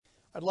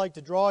I'd like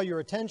to draw your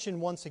attention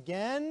once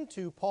again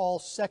to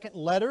Paul's second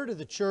letter to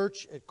the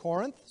church at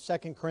Corinth,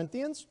 2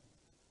 Corinthians.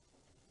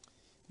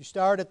 If you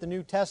start at the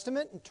New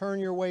Testament and turn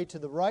your way to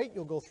the right,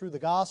 you'll go through the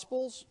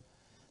Gospels,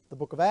 the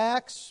book of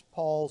Acts,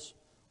 Paul's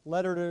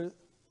letter to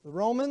the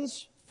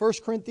Romans, 1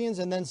 Corinthians,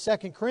 and then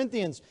 2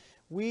 Corinthians.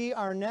 We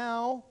are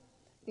now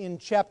in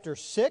chapter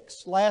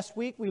 6. Last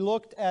week we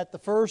looked at the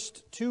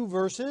first two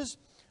verses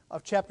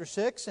of chapter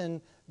 6,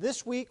 and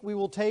this week we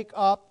will take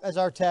up as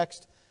our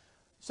text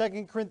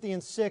 2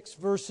 Corinthians 6,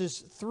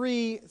 verses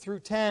 3 through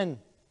 10.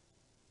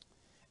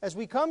 As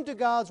we come to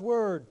God's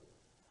Word,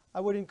 I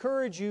would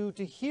encourage you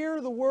to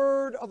hear the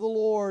Word of the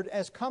Lord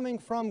as coming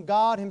from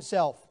God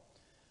Himself.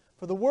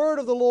 For the Word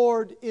of the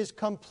Lord is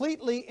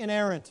completely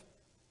inerrant.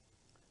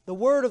 The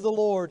Word of the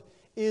Lord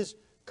is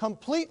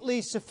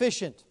completely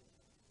sufficient.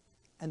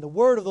 And the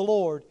Word of the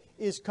Lord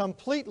is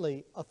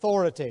completely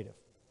authoritative.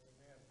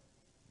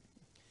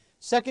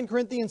 2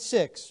 Corinthians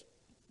 6,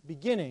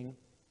 beginning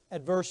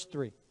at verse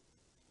 3.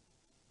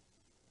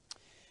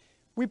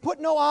 We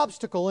put no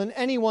obstacle in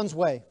anyone's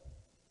way,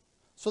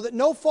 so that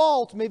no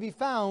fault may be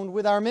found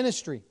with our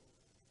ministry.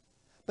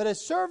 But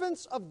as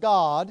servants of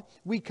God,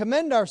 we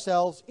commend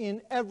ourselves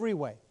in every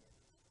way,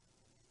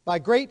 by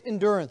great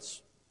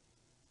endurance,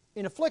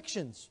 in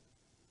afflictions,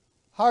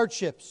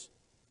 hardships,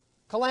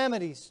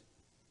 calamities,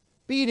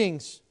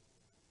 beatings,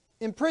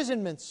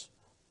 imprisonments,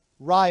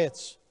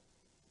 riots,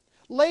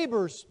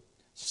 labors,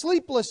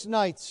 sleepless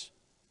nights,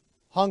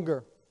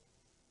 hunger,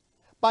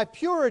 by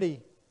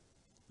purity,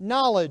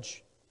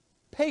 knowledge,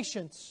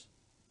 patience,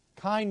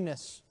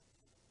 kindness,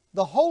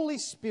 the Holy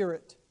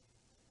Spirit,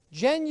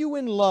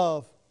 genuine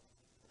love,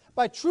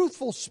 by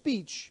truthful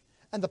speech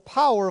and the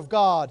power of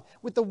God,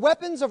 with the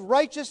weapons of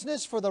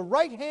righteousness for the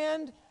right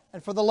hand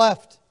and for the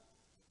left,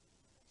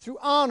 through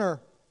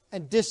honor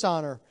and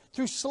dishonor,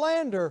 through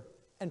slander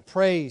and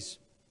praise.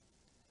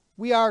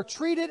 We are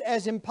treated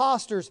as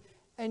impostors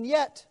and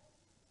yet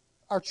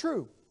are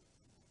true,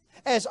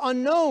 as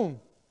unknown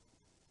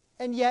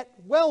and yet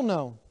well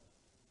known,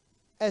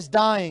 as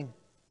dying,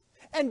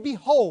 and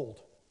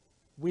behold,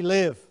 we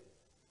live,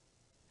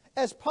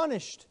 as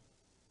punished,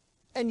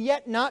 and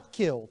yet not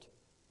killed,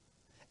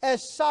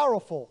 as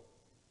sorrowful,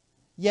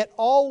 yet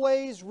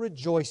always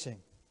rejoicing,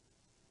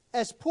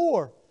 as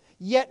poor,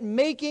 yet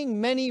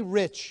making many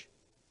rich,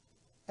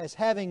 as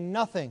having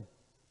nothing,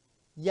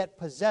 yet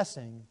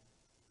possessing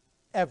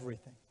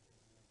everything.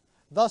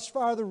 Thus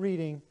far the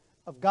reading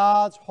of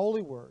God's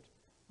holy word.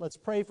 Let's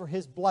pray for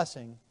His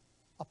blessing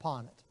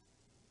upon it.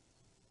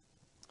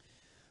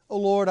 O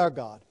Lord our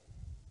God,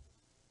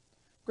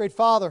 great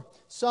Father,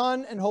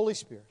 Son, and Holy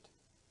Spirit,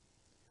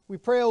 we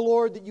pray, O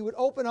Lord, that You would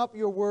open up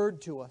Your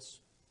word to us,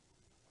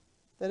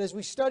 that as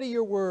we study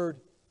Your word,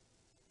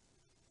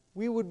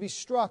 we would be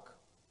struck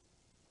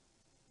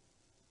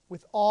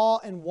with awe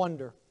and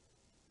wonder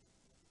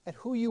at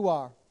who You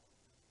are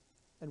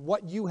and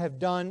what You have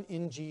done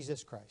in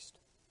Jesus Christ.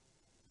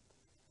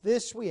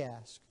 This we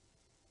ask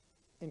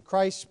in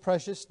Christ's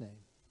precious name.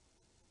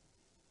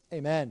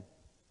 Amen.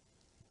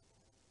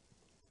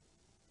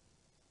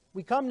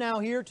 We come now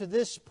here to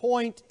this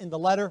point in the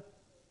letter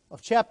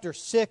of chapter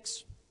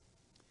 6,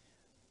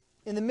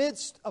 in the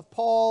midst of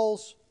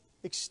Paul's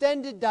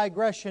extended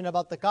digression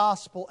about the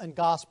gospel and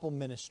gospel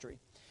ministry.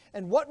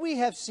 And what we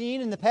have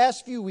seen in the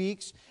past few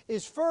weeks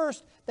is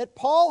first that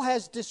Paul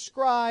has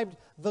described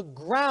the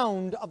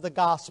ground of the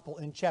gospel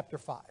in chapter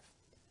 5.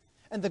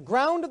 And the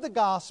ground of the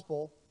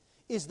gospel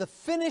is the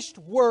finished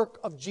work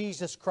of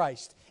Jesus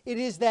Christ. It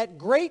is that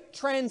great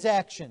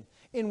transaction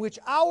in which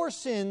our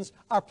sins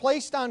are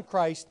placed on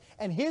Christ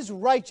and His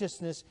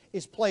righteousness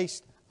is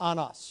placed on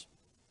us.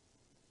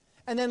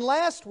 And then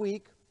last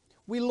week,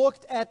 we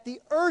looked at the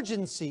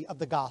urgency of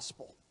the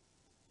gospel.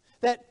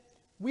 That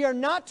we are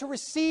not to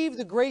receive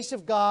the grace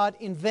of God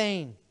in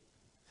vain.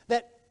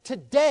 That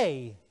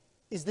today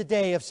is the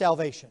day of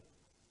salvation.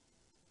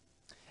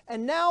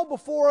 And now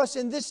before us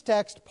in this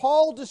text,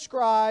 Paul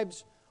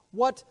describes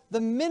what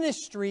the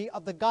ministry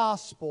of the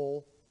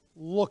gospel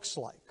looks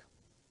like.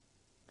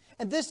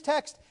 And this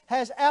text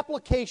has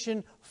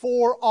application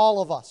for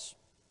all of us.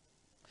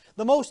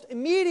 The most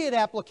immediate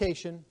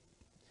application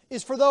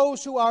is for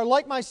those who are,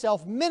 like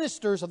myself,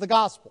 ministers of the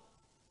gospel.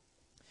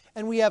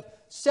 And we have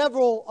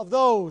several of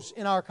those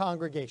in our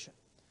congregation.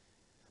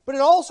 But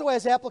it also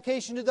has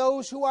application to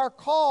those who are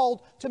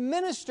called to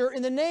minister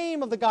in the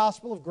name of the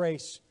gospel of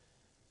grace.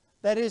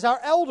 That is,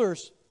 our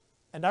elders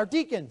and our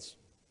deacons.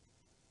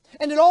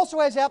 And it also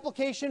has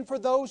application for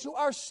those who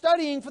are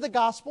studying for the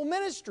gospel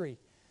ministry,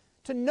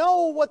 to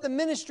know what the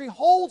ministry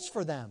holds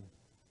for them.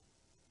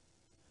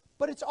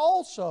 But it's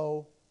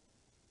also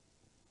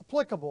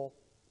applicable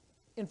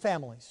in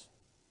families,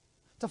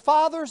 to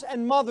fathers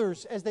and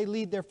mothers as they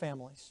lead their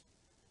families,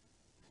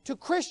 to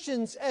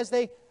Christians as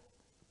they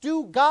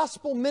do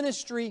gospel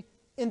ministry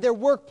in their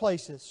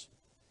workplaces,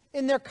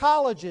 in their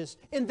colleges,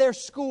 in their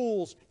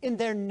schools, in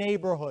their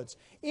neighborhoods.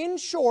 In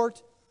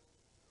short,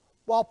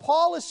 while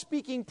Paul is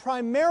speaking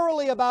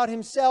primarily about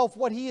himself,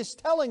 what he is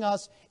telling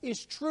us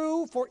is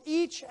true for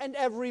each and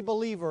every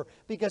believer,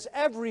 because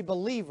every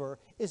believer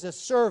is a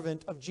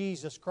servant of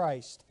Jesus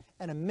Christ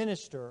and a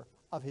minister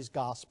of His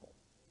gospel.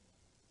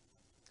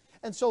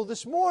 And so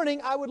this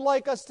morning, I would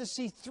like us to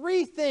see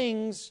three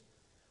things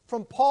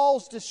from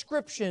Paul's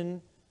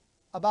description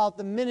about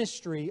the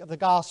ministry of the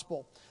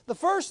gospel. The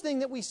first thing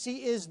that we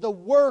see is the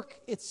work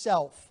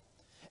itself,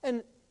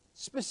 and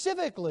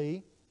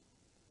specifically,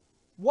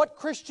 what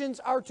Christians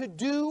are to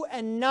do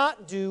and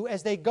not do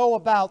as they go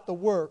about the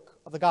work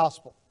of the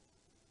gospel.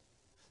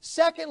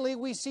 Secondly,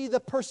 we see the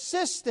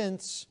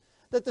persistence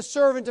that the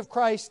servant of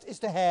Christ is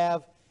to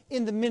have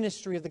in the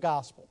ministry of the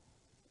gospel.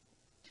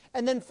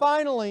 And then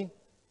finally,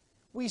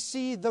 we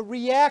see the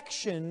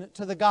reaction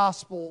to the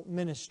gospel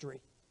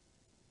ministry.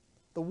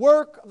 The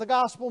work of the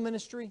gospel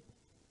ministry,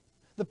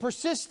 the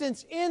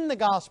persistence in the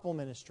gospel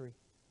ministry,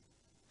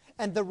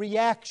 and the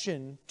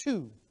reaction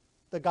to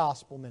the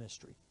gospel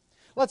ministry.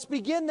 Let's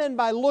begin then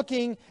by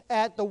looking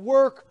at the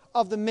work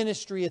of the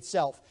ministry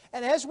itself.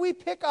 And as we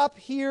pick up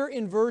here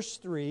in verse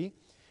 3,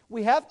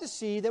 we have to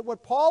see that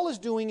what Paul is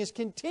doing is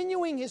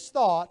continuing his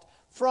thought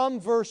from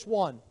verse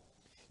 1.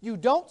 You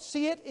don't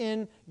see it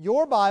in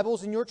your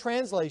Bibles, in your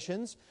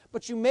translations,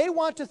 but you may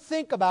want to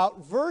think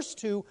about verse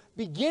 2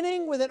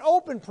 beginning with an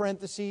open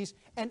parenthesis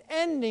and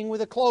ending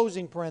with a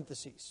closing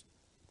parenthesis.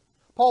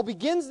 Paul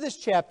begins this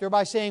chapter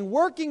by saying,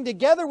 working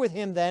together with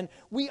him then,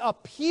 we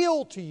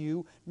appeal to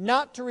you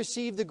not to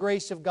receive the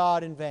grace of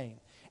God in vain.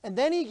 And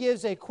then he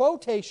gives a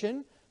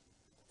quotation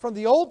from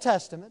the Old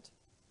Testament,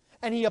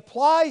 and he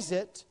applies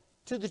it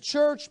to the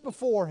church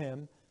before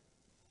him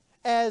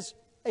as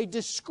a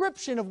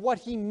description of what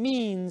he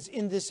means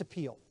in this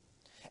appeal.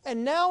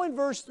 And now in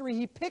verse 3,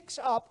 he picks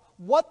up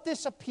what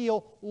this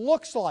appeal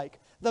looks like.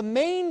 The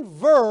main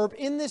verb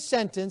in this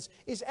sentence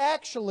is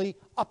actually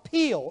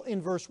appeal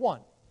in verse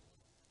 1.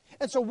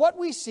 And so what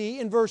we see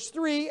in verse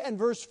 3 and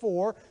verse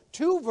 4,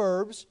 two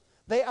verbs,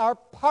 they are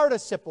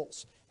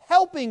participles,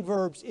 helping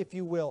verbs, if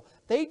you will.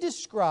 They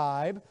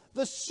describe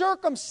the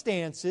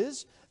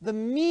circumstances, the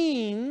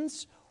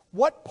means,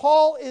 what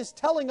Paul is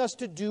telling us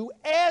to do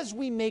as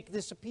we make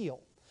this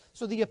appeal.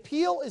 So the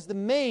appeal is the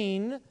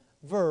main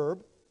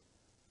verb,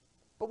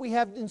 but we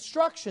have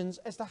instructions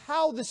as to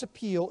how this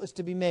appeal is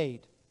to be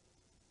made.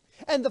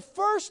 And the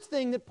first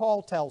thing that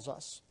Paul tells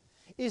us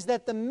is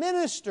that the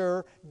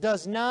minister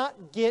does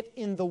not get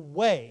in the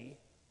way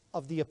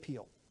of the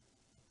appeal.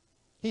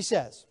 He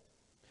says,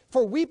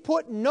 for we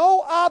put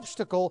no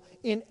obstacle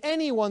in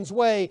anyone's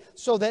way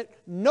so that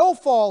no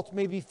fault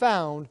may be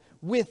found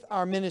with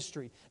our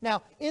ministry.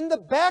 Now, in the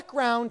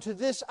background to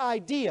this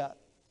idea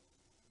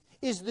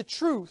is the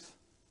truth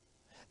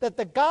that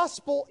the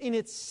gospel in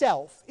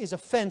itself is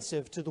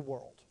offensive to the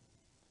world.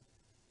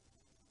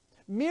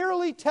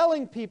 Merely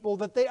telling people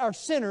that they are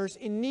sinners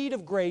in need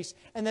of grace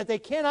and that they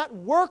cannot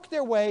work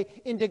their way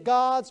into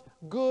God's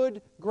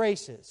good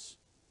graces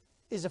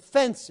is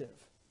offensive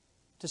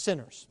to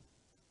sinners.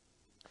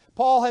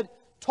 Paul had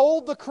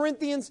told the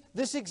Corinthians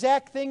this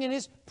exact thing in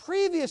his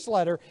previous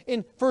letter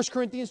in 1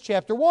 Corinthians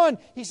chapter 1.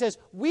 He says,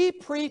 we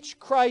preach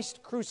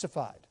Christ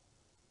crucified,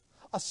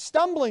 a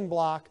stumbling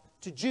block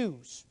to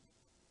Jews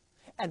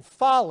and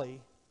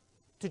folly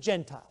to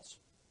Gentiles.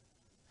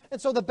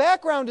 And so the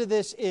background to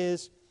this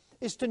is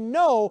to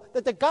know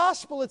that the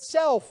gospel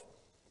itself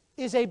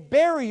is a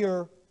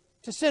barrier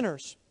to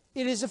sinners.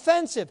 It is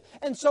offensive.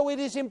 And so it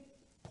is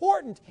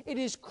important, it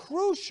is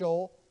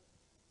crucial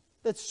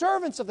that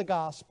servants of the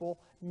gospel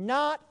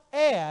not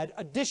add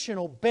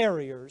additional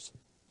barriers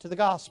to the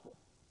gospel.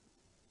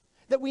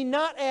 That we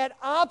not add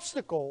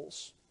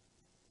obstacles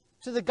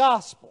to the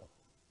gospel.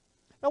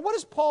 Now, what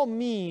does Paul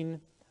mean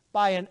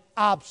by an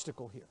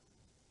obstacle here?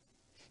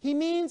 He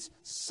means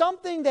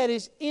something that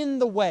is in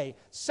the way,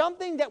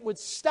 something that would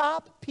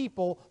stop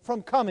people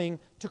from coming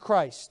to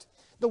Christ.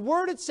 The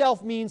word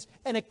itself means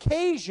an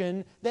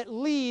occasion that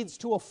leads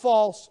to a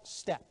false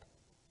step.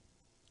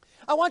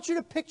 I want you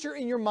to picture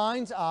in your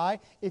mind's eye,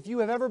 if you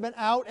have ever been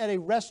out at a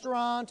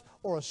restaurant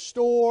or a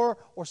store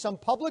or some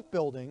public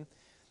building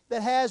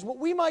that has what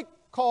we might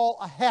call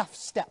a half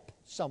step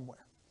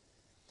somewhere.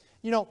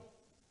 You know,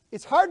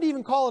 it's hard to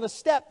even call it a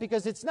step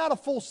because it's not a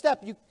full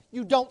step.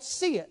 You don't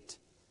see it.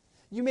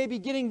 You may be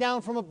getting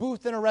down from a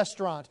booth in a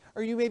restaurant,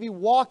 or you may be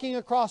walking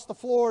across the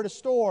floor at a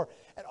store,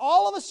 and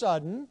all of a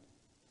sudden,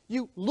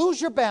 you lose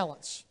your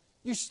balance.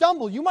 You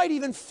stumble. You might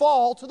even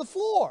fall to the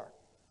floor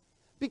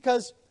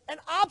because an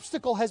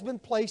obstacle has been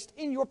placed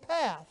in your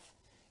path.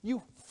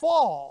 You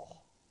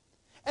fall.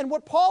 And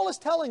what Paul is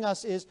telling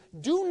us is,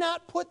 do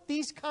not put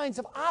these kinds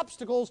of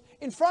obstacles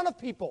in front of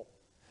people.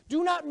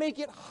 Do not make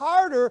it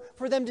harder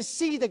for them to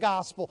see the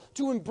gospel,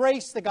 to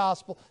embrace the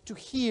gospel, to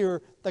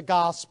hear the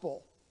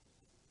gospel.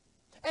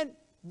 And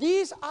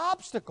these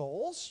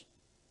obstacles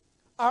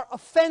are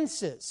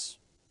offenses.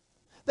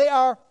 They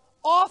are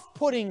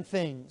off-putting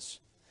things.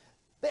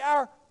 They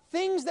are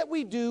things that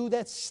we do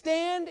that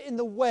stand in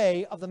the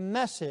way of the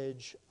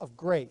message of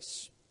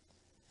grace.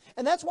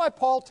 And that's why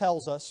Paul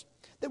tells us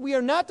that we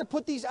are not to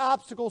put these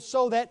obstacles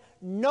so that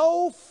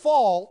no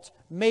fault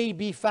may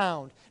be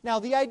found. Now,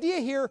 the idea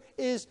here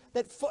is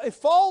that if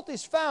fault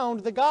is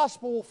found, the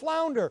gospel will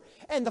flounder.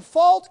 And the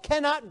fault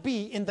cannot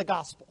be in the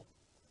gospel.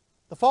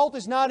 The fault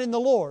is not in the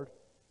Lord,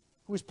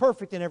 who is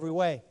perfect in every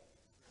way.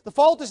 The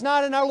fault is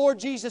not in our Lord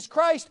Jesus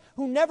Christ,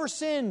 who never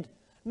sinned,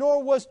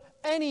 nor was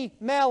any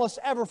malice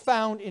ever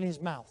found in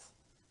his mouth.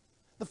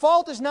 The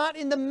fault is not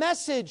in the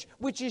message,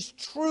 which is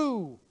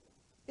true,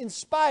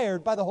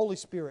 inspired by the Holy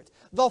Spirit.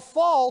 The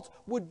fault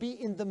would be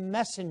in the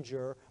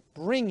messenger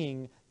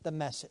bringing the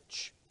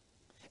message.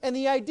 And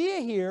the idea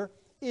here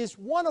is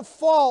one of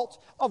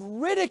fault, of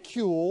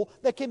ridicule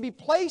that can be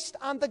placed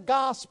on the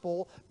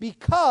gospel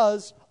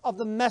because of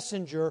the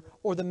messenger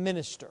or the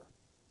minister.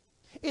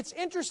 It's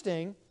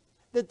interesting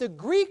that the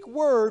Greek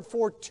word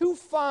for to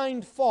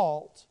find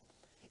fault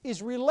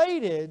is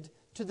related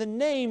to the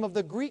name of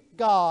the Greek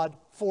god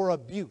for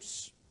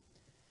abuse.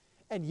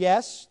 And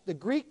yes, the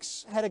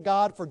Greeks had a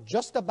god for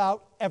just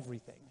about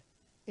everything,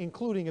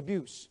 including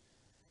abuse.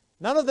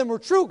 None of them were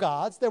true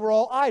gods, they were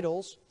all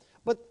idols.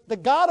 But the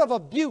god of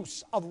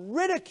abuse, of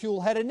ridicule,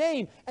 had a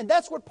name. And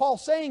that's what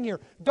Paul's saying here.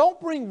 Don't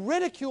bring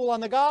ridicule on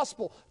the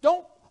gospel.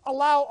 Don't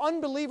allow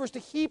unbelievers to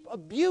heap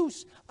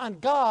abuse on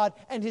God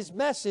and His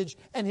message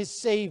and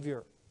His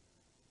Savior.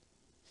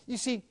 You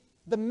see,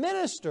 the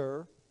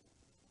minister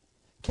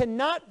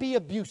cannot be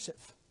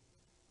abusive.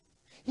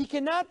 He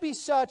cannot be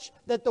such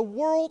that the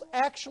world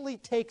actually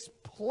takes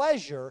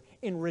pleasure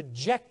in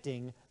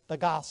rejecting the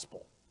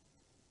gospel.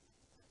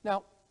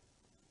 Now,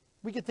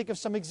 we can think of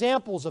some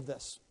examples of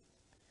this.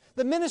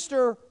 The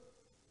minister,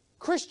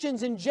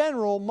 Christians in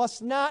general,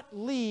 must not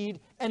lead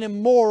an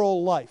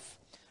immoral life.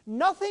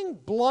 Nothing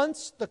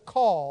blunts the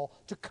call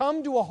to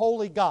come to a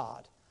holy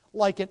God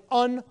like an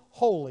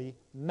unholy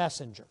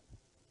messenger.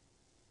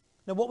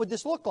 Now, what would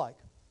this look like?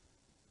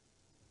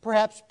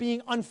 Perhaps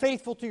being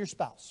unfaithful to your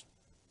spouse,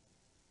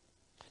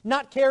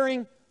 not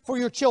caring for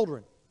your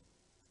children,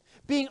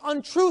 being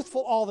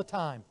untruthful all the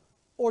time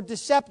or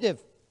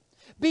deceptive,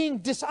 being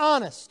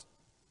dishonest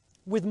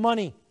with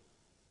money.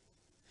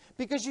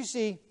 Because you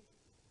see,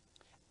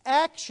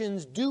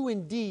 actions do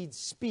indeed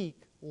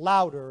speak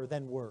louder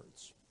than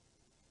words.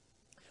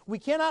 We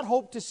cannot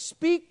hope to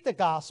speak the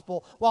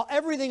gospel while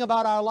everything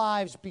about our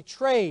lives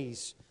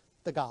betrays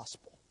the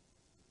gospel.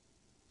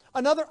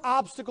 Another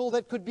obstacle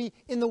that could be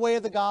in the way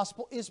of the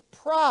gospel is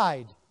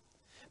pride.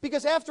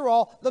 Because after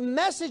all, the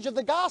message of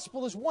the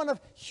gospel is one of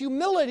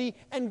humility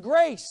and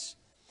grace.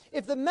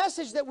 If the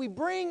message that we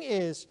bring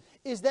is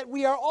that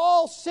we are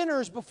all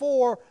sinners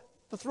before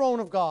the throne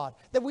of God,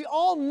 that we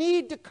all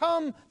need to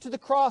come to the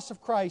cross of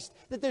Christ,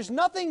 that there's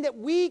nothing that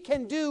we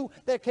can do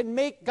that can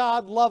make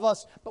God love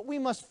us, but we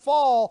must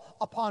fall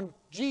upon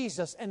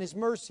Jesus and His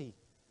mercy.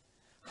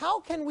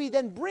 How can we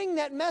then bring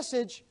that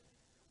message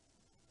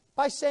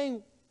by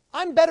saying,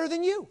 I'm better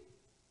than you?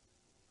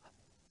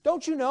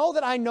 Don't you know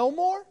that I know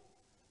more?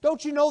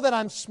 Don't you know that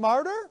I'm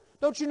smarter?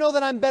 Don't you know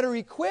that I'm better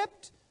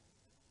equipped?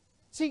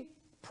 See,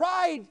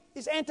 pride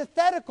is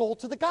antithetical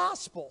to the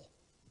gospel.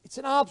 It's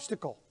an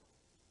obstacle.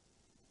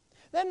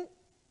 Then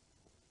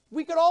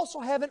we could also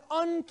have an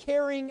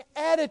uncaring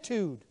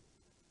attitude.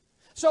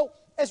 So,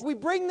 as we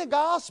bring the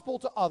gospel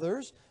to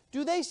others,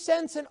 do they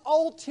sense an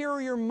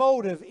ulterior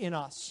motive in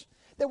us?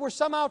 That we're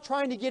somehow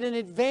trying to get an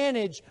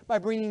advantage by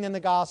bringing them the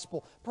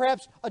gospel.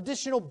 Perhaps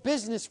additional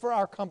business for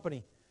our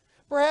company.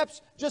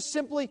 Perhaps just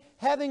simply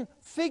having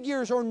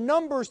figures or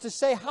numbers to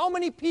say how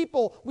many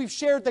people we've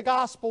shared the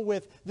gospel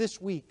with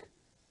this week.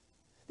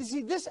 You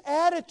see, this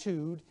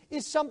attitude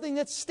is something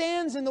that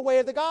stands in the way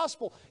of the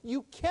gospel.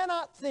 You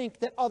cannot think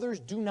that others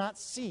do not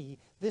see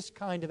this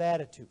kind of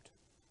attitude.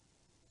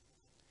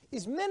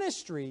 Is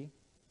ministry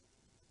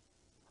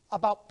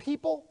about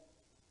people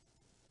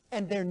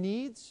and their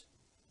needs?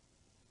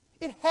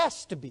 It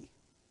has to be.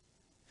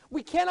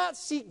 We cannot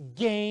seek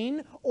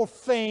gain or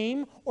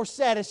fame or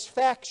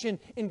satisfaction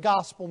in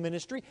gospel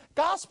ministry.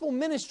 Gospel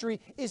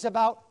ministry is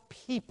about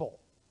people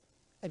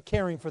and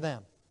caring for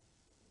them.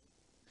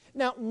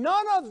 Now,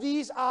 none of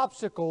these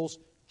obstacles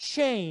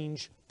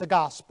change the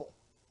gospel,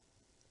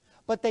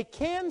 but they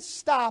can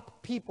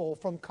stop people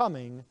from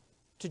coming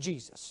to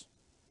Jesus.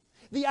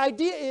 The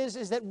idea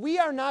is that we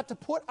are not to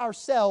put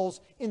ourselves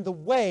in the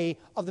way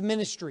of the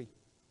ministry.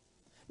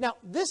 Now,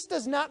 this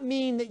does not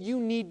mean that you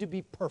need to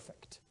be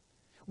perfect.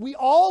 We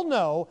all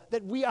know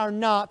that we are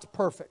not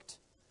perfect.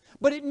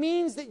 But it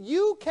means that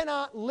you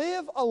cannot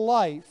live a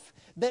life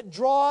that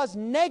draws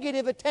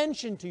negative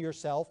attention to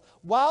yourself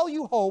while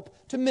you hope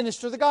to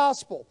minister the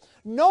gospel.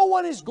 No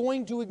one is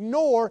going to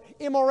ignore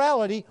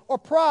immorality or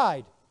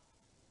pride.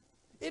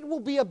 It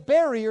will be a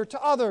barrier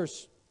to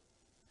others.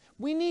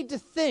 We need to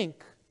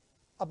think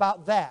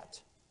about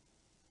that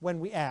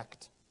when we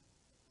act.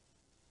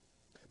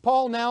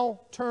 Paul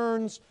now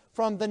turns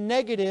from the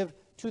negative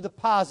to the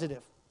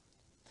positive.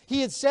 He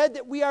had said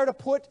that we are to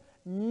put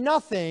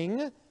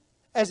nothing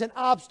as an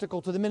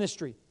obstacle to the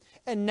ministry.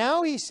 And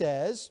now he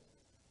says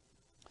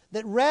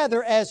that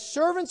rather, as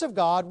servants of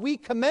God, we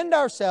commend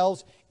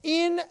ourselves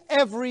in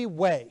every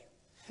way.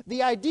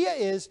 The idea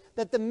is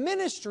that the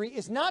ministry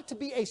is not to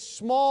be a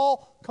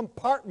small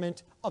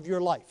compartment of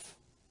your life.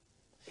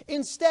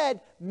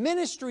 Instead,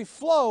 ministry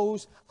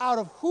flows out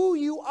of who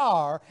you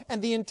are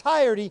and the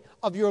entirety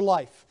of your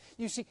life.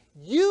 You see,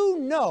 you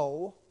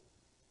know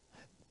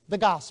the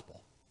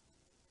gospel.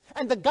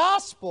 And the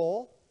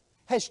gospel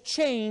has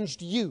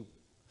changed you.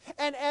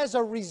 And as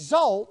a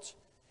result,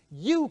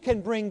 you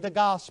can bring the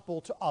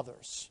gospel to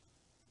others.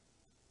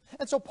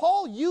 And so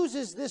Paul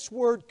uses this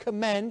word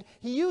commend.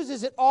 He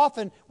uses it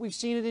often. We've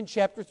seen it in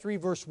chapter 3,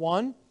 verse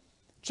 1,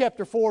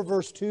 chapter 4,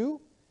 verse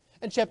 2,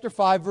 and chapter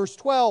 5, verse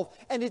 12.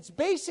 And its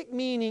basic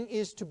meaning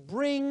is to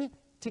bring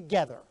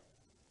together.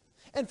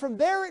 And from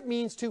there it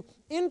means to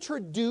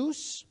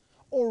introduce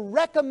or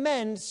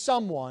recommend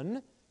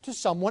someone to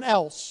someone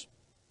else.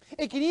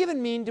 It can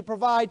even mean to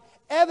provide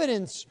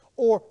evidence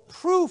or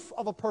proof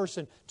of a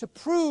person, to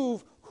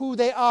prove who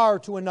they are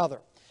to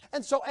another.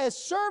 And so as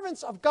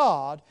servants of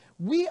God,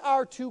 we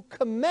are to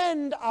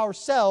commend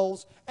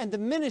ourselves and the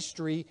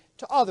ministry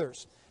to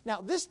others.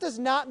 Now, this does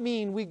not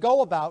mean we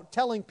go about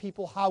telling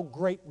people how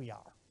great we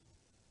are.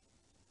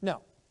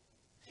 No.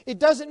 It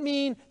doesn't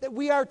mean that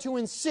we are to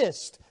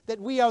insist that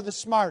we are the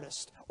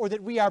smartest or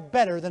that we are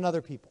better than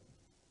other people.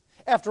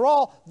 After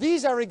all,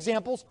 these are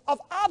examples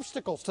of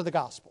obstacles to the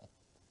gospel.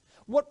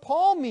 What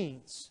Paul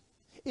means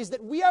is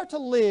that we are to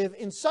live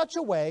in such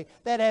a way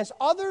that as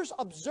others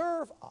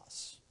observe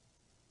us,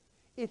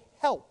 it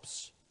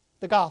helps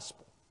the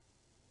gospel.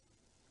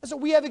 And so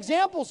we have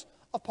examples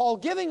of Paul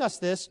giving us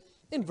this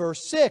in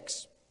verse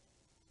 6.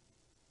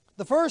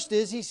 The first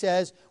is, he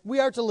says, we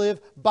are to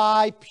live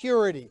by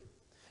purity.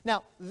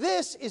 Now,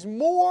 this is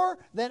more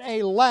than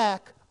a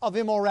lack of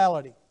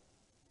immorality.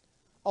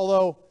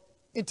 Although,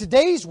 in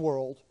today's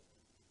world,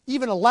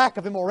 even a lack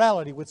of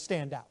immorality would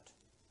stand out.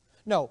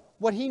 No,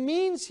 what he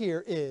means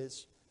here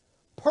is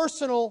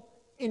personal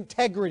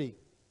integrity.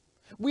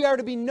 We are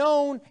to be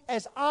known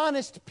as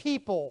honest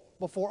people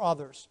before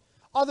others.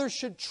 Others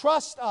should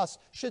trust us,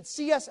 should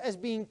see us as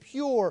being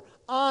pure,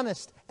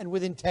 honest, and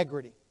with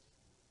integrity.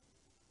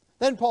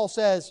 Then Paul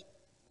says,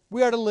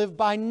 we are to live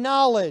by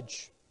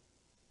knowledge.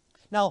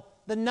 Now,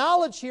 the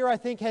knowledge here, I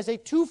think, has a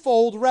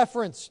twofold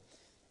reference.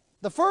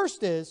 The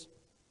first is,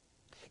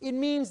 it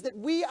means that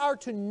we are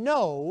to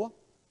know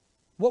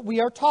what we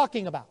are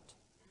talking about.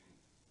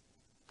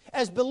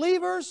 As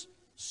believers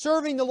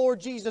serving the Lord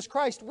Jesus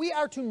Christ, we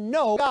are to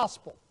know the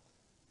gospel.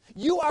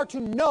 You are to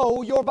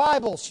know your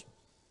Bibles.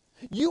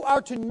 You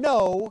are to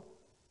know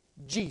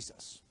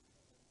Jesus.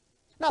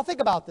 Now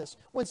think about this.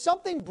 When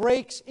something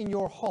breaks in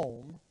your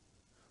home,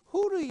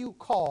 who do you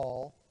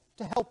call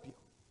to help you?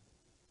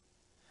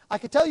 I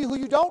can tell you who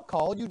you don't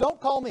call. You don't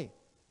call me.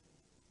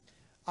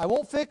 I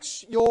won't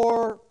fix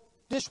your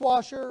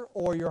dishwasher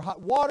or your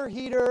hot water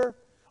heater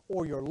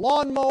or your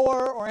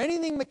lawnmower or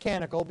anything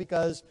mechanical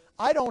because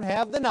I don't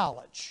have the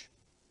knowledge.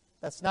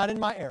 That's not in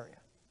my area.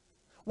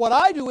 What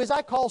I do is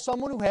I call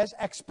someone who has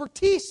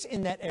expertise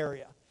in that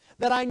area,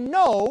 that I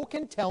know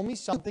can tell me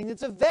something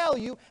that's of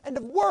value and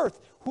of worth,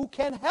 who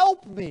can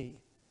help me.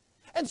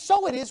 And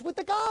so it is with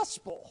the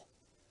gospel.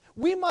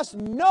 We must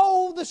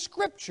know the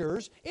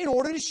Scriptures in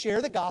order to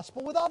share the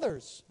gospel with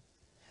others.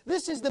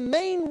 This is the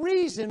main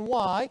reason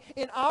why,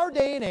 in our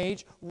day and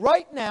age,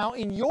 right now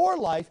in your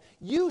life,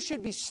 you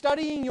should be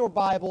studying your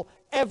Bible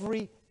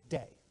every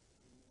day.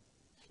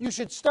 You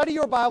should study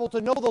your Bible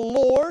to know the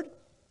Lord,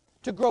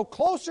 to grow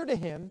closer to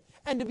Him,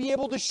 and to be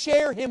able to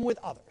share Him with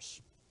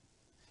others.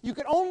 You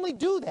can only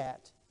do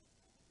that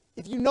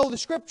if you know the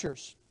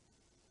Scriptures,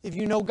 if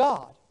you know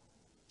God.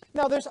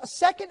 Now, there's a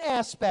second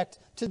aspect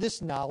to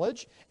this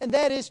knowledge, and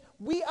that is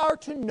we are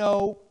to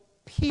know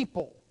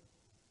people.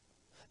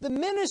 The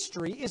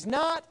ministry is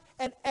not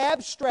an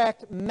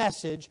abstract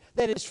message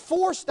that is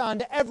forced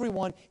onto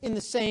everyone in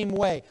the same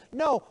way.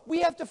 No,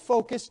 we have to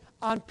focus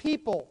on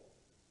people,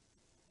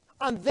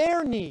 on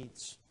their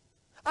needs,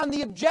 on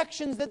the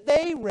objections that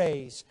they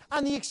raise,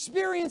 on the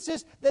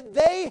experiences that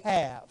they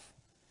have.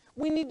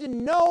 We need to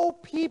know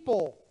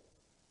people,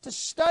 to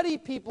study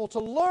people, to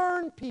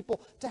learn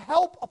people, to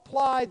help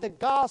apply the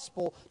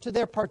gospel to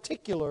their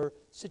particular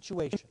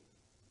situation.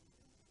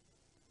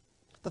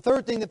 The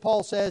third thing that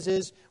Paul says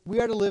is we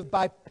are to live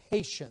by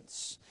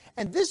patience.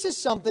 And this is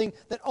something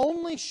that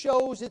only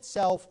shows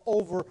itself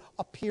over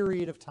a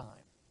period of time.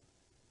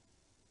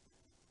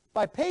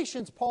 By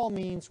patience, Paul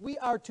means we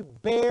are to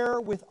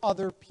bear with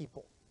other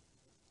people,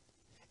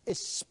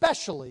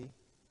 especially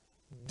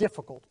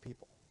difficult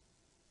people.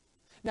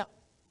 Now,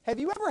 have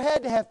you ever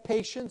had to have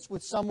patience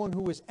with someone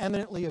who was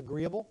eminently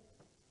agreeable?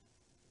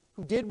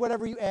 Who did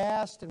whatever you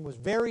asked and was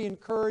very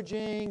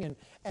encouraging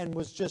and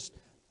was just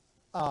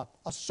a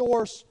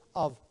source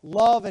of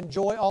love and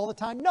joy all the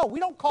time? No, we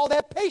don't call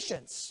that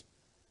patience.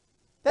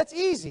 That's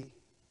easy.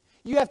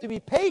 You have to be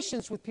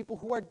patient with people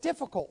who are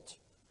difficult,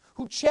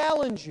 who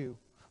challenge you,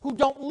 who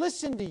don't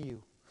listen to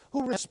you,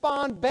 who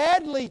respond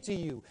badly to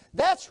you.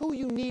 That's who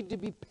you need to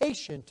be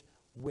patient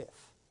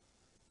with.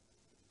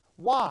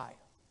 Why?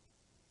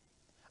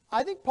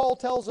 I think Paul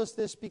tells us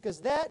this because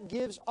that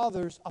gives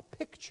others a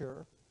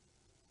picture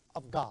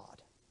of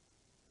God.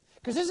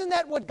 Because isn't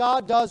that what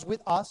God does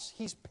with us?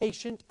 He's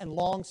patient and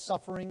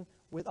long-suffering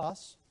with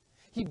us.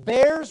 He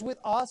bears with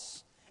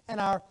us and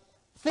our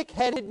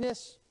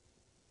thick-headedness,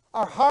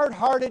 our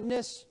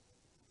hard-heartedness,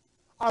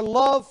 our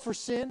love for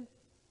sin.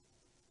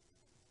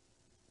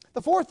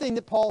 The fourth thing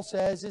that Paul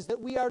says is that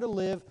we are to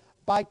live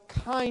by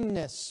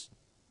kindness.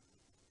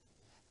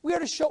 We are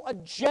to show a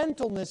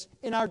gentleness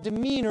in our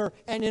demeanor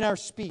and in our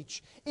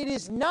speech. It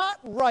is not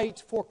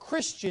right for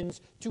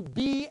Christians to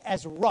be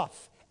as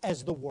rough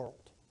as the world.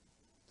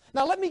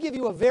 Now let me give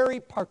you a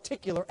very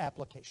particular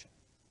application.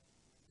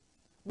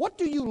 What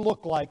do you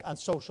look like on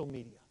social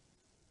media?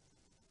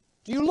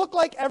 Do you look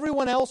like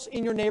everyone else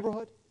in your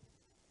neighborhood?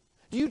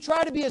 Do you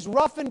try to be as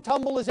rough and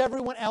tumble as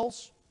everyone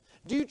else?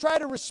 Do you try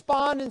to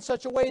respond in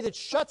such a way that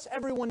shuts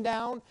everyone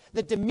down,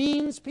 that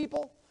demeans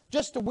people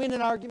just to win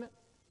an argument?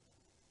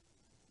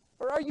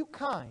 Or are you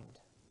kind?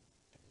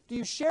 Do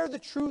you share the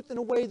truth in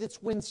a way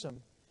that's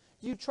winsome?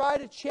 Do you try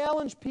to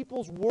challenge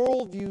people's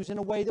worldviews in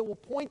a way that will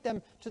point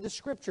them to the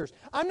Scriptures?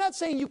 I'm not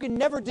saying you can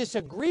never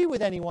disagree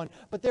with anyone,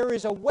 but there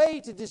is a way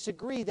to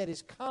disagree that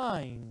is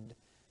kind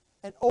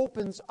and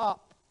opens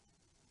up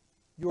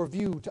your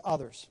view to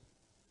others.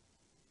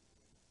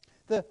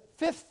 The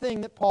fifth thing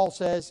that Paul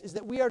says is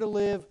that we are to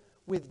live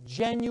with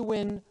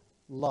genuine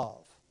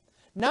love.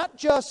 Not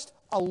just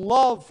a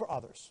love for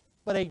others,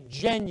 but a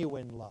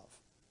genuine love.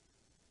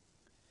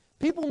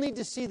 People need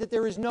to see that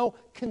there is no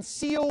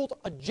concealed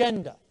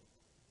agenda.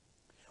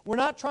 We're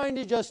not trying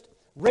to just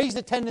raise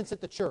attendance at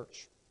the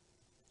church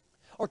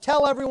or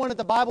tell everyone at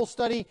the Bible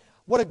study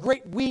what a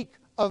great week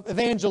of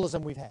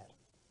evangelism we've had,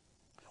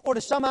 or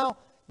to somehow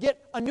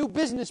get a new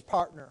business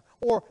partner,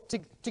 or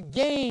to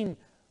gain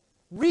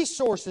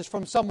resources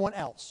from someone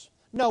else.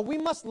 No, we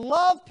must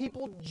love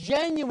people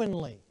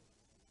genuinely,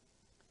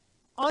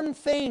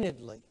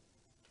 unfeignedly.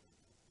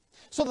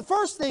 So the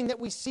first thing that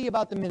we see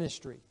about the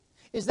ministry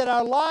is that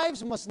our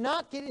lives must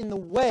not get in the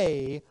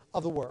way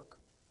of the work,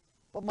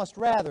 but must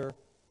rather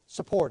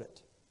support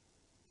it.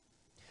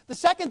 The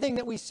second thing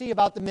that we see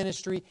about the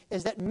ministry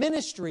is that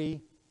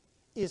ministry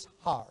is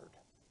hard.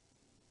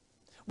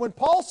 When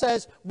Paul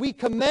says we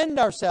commend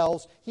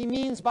ourselves, he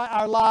means by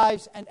our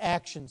lives and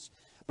actions.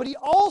 But he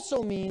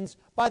also means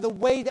by the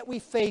way that we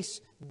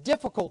face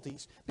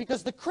difficulties,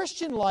 because the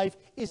Christian life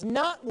is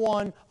not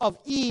one of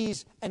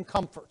ease and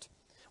comfort.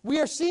 We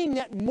are seeing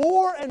that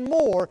more and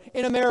more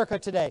in America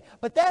today.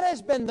 But that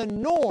has been the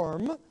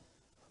norm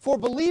for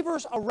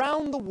believers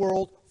around the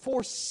world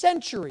for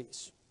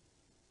centuries.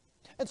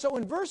 And so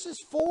in verses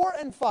 4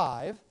 and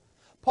 5,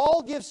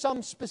 Paul gives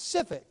some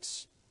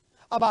specifics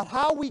about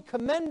how we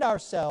commend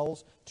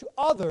ourselves to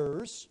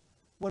others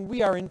when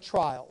we are in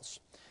trials.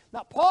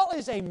 Now, Paul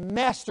is a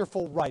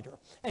masterful writer,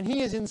 and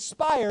he is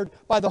inspired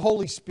by the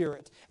Holy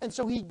Spirit. And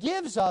so he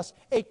gives us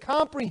a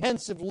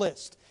comprehensive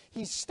list.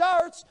 He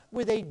starts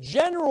with a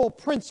general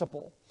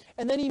principle,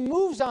 and then he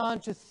moves on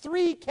to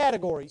 3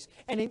 categories.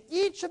 And in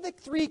each of the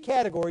 3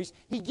 categories,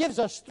 he gives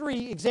us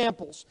 3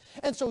 examples.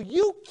 And so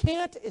you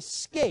can't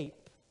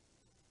escape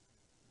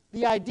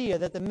the idea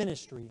that the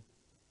ministry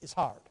is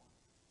hard.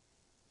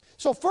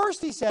 So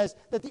first he says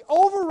that the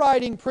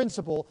overriding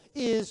principle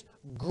is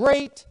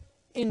great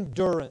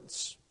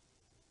endurance.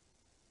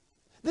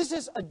 This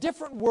is a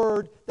different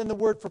word than the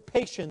word for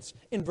patience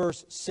in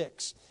verse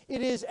 6.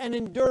 It is an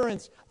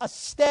endurance, a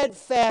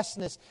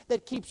steadfastness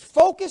that keeps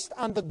focused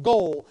on the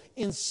goal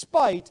in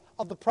spite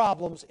of the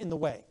problems in the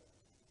way.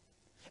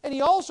 And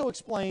he also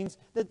explains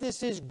that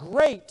this is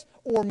great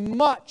or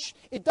much.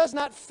 It does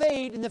not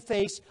fade in the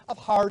face of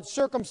hard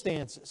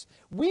circumstances.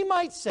 We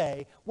might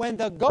say, when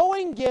the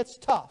going gets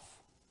tough,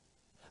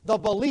 the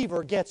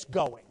believer gets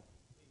going.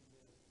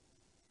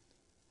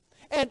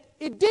 And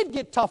it did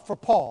get tough for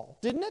Paul,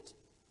 didn't it?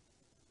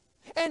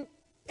 And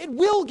it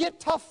will get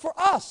tough for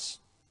us.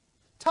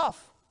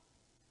 Tough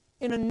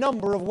in a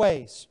number of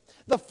ways.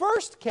 The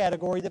first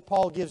category that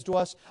Paul gives to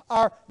us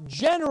are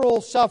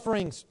general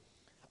sufferings,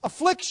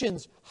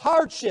 afflictions,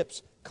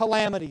 hardships,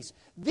 calamities.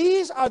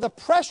 These are the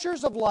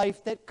pressures of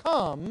life that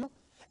come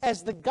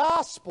as the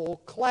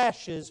gospel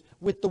clashes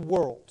with the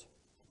world.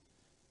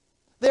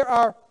 There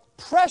are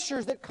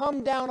pressures that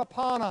come down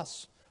upon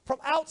us from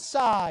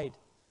outside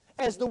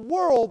as the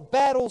world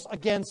battles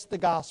against the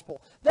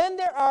gospel. Then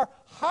there are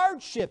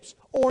hardships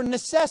or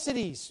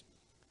necessities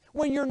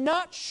when you're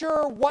not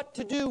sure what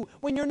to do,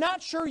 when you're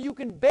not sure you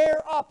can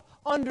bear up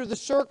under the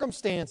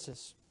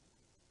circumstances.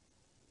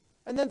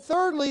 And then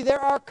thirdly, there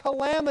are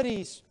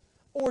calamities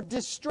or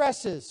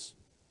distresses,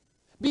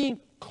 being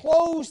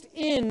closed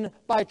in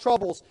by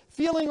troubles,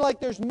 feeling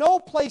like there's no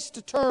place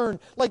to turn,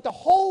 like the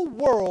whole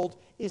world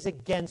is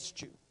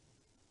against you.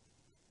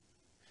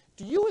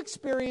 Do you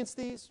experience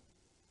these?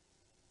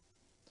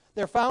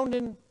 They're found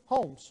in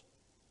homes,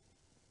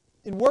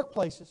 in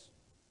workplaces,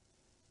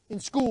 in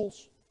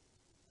schools,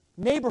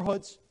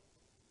 neighborhoods,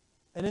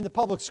 and in the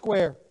public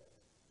square.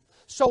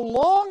 So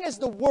long as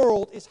the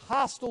world is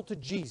hostile to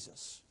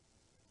Jesus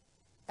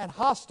and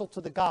hostile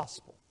to the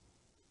gospel,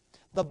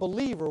 the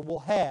believer will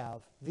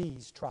have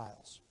these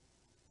trials.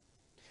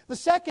 The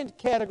second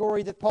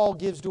category that Paul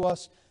gives to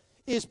us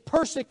is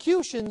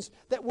persecutions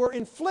that were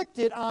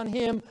inflicted on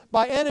him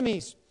by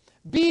enemies,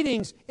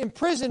 beatings,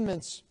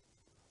 imprisonments,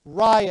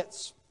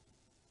 riots.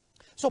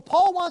 So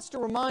Paul wants to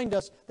remind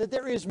us that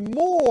there is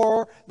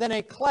more than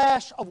a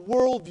clash of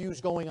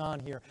worldviews going on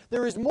here.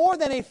 There is more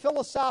than a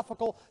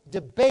philosophical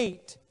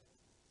debate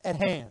at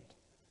hand.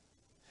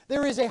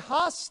 There is a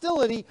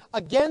hostility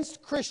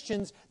against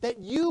Christians that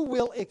you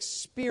will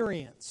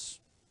experience.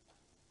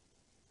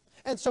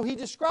 And so he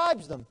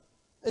describes them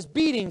as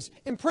beatings,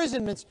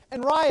 imprisonments,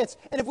 and riots.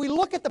 And if we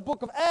look at the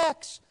book of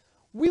Acts,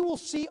 we will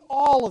see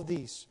all of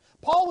these.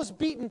 Paul was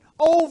beaten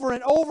over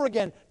and over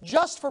again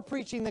just for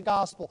preaching the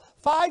gospel.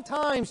 5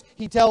 times,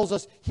 he tells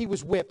us, he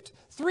was whipped.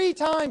 3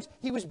 times,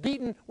 he was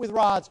beaten with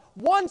rods.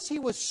 Once, he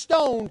was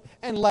stoned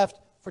and left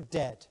for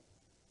dead.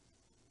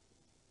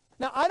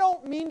 Now, I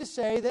don't mean to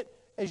say that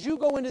as you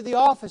go into the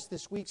office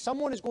this week,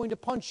 someone is going to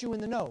punch you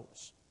in the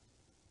nose.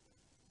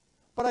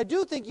 But I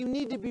do think you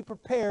need to be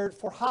prepared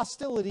for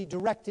hostility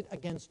directed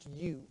against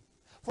you,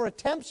 for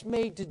attempts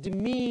made to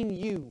demean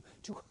you,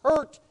 to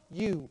hurt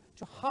you,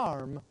 to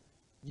harm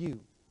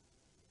you.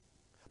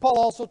 Paul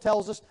also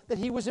tells us that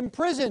he was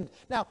imprisoned.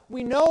 Now,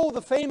 we know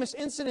the famous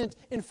incident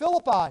in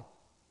Philippi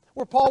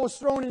where Paul was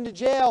thrown into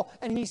jail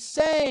and he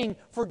sang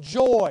for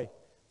joy,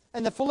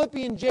 and the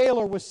Philippian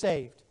jailer was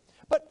saved.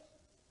 But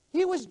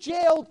he was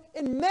jailed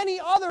in many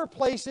other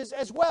places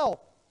as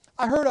well.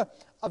 I heard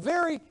a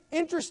very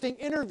interesting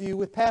interview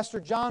with Pastor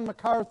John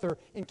MacArthur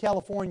in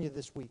California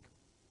this week.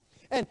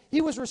 And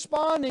he was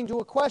responding to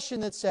a question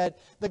that said,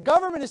 the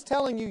government is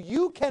telling you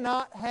you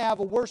cannot have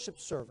a worship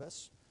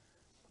service.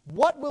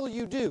 What will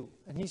you do?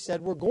 And he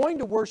said, we're going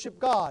to worship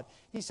God.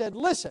 He said,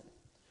 listen,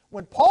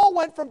 when Paul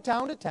went from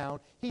town to town,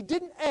 he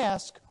didn't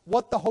ask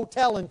what the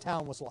hotel in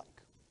town was like.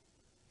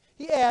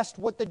 He asked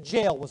what the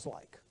jail was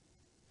like,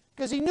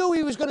 because he knew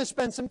he was going to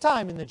spend some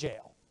time in the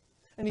jail.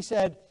 And he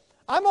said,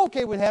 I'm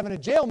okay with having a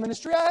jail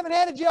ministry. I haven't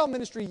had a jail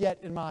ministry yet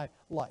in my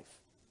life.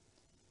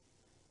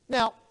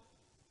 Now,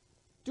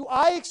 do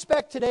I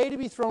expect today to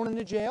be thrown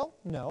into jail?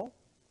 No.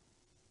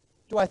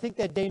 Do I think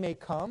that day may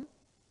come?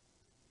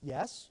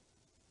 Yes.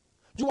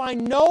 Do I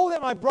know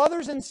that my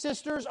brothers and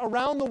sisters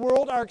around the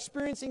world are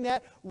experiencing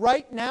that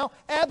right now?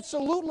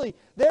 Absolutely.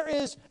 There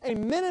is a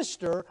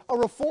minister, a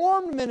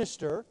reformed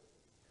minister,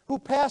 who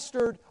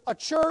pastored a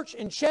church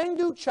in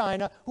Chengdu,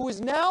 China, who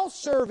is now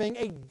serving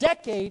a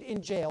decade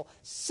in jail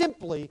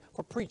simply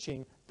for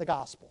preaching the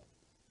gospel.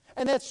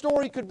 And that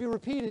story could be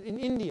repeated in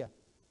India,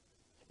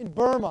 in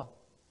Burma,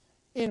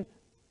 in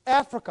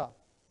Africa,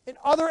 in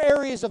other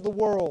areas of the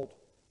world.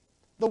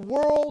 The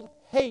world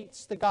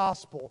hates the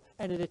gospel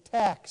and it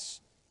attacks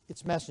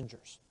its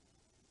messengers.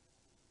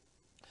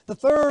 The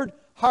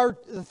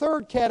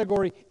third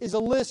category is a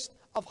list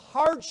of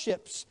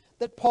hardships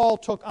that Paul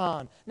took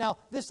on. Now,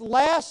 this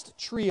last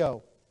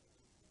trio,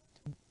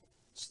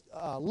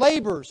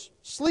 labors,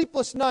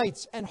 sleepless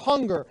nights, and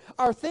hunger,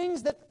 are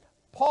things that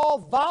Paul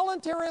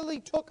voluntarily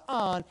took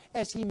on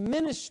as he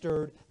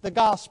ministered the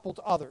gospel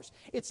to others.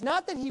 It's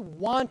not that he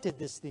wanted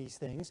these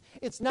things.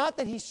 It's not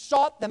that he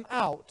sought them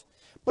out.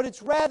 But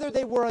it's rather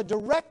they were a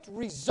direct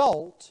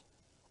result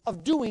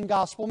of doing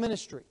gospel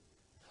ministry.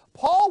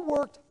 Paul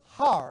worked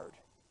hard,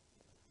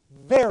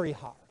 very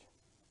hard.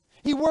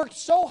 He worked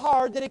so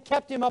hard that it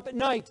kept him up at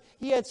night.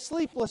 He had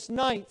sleepless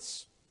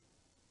nights.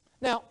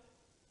 Now,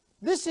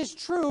 this is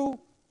true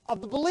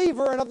of the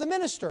believer and of the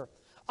minister.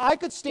 I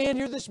could stand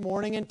here this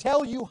morning and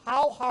tell you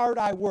how hard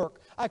I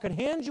work. I could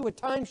hand you a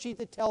timesheet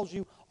that tells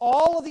you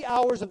all of the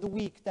hours of the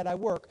week that I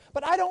work.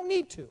 But I don't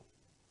need to.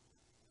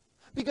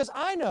 Because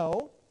I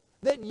know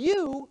that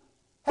you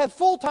have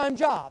full-time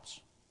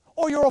jobs.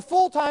 Or you're a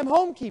full-time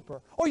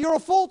homekeeper. Or you're a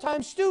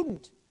full-time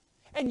student.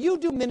 And you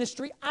do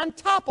ministry on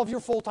top of your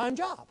full-time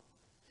job.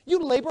 You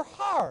labor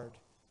hard.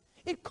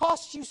 It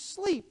costs you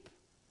sleep.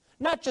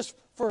 Not just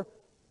for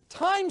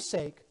time's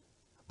sake,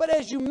 but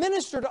as you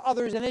minister to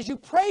others and as you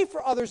pray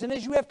for others and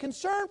as you have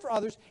concern for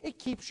others, it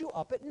keeps you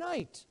up at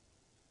night.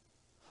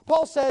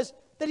 Paul says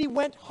that he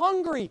went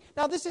hungry.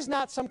 Now, this is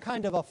not some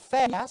kind of a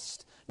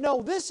fast.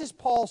 No, this is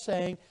Paul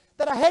saying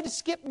that I had to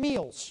skip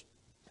meals.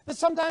 That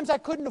sometimes I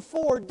couldn't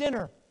afford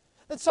dinner.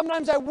 That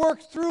sometimes I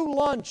worked through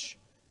lunch.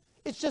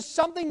 It's just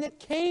something that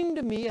came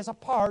to me as a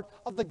part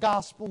of the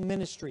gospel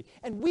ministry.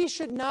 And we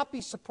should not be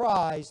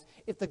surprised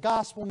if the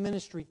gospel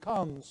ministry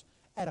comes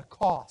at a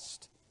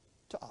cost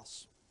to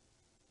us.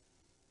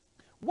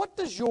 What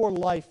does your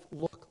life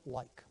look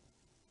like?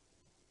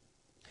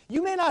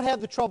 You may not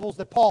have the troubles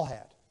that Paul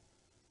had.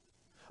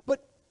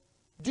 But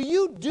do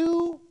you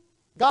do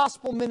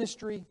gospel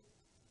ministry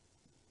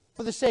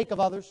for the sake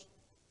of others?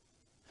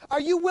 Are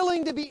you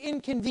willing to be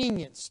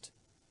inconvenienced,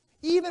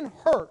 even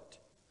hurt,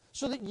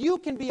 so that you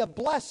can be a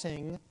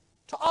blessing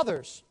to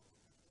others?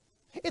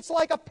 It's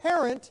like a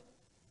parent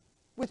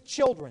with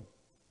children.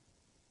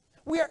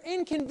 We are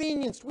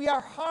inconvenienced, we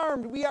are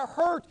harmed, we are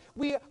hurt,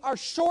 we are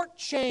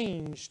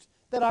shortchanged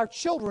that our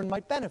children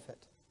might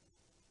benefit.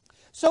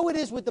 So it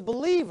is with the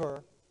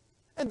believer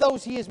and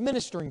those he is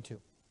ministering to.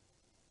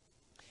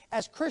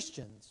 As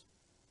Christians,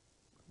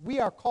 we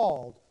are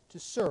called to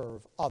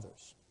serve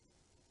others.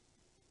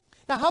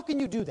 Now, how can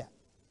you do that?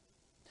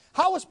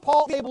 How was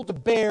Paul able to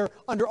bear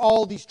under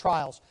all these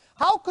trials?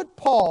 How could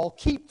Paul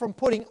keep from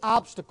putting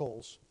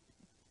obstacles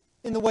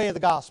in the way of the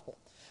gospel?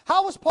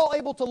 How was Paul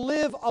able to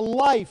live a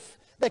life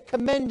that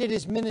commended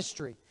his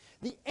ministry?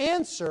 The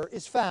answer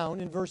is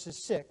found in verses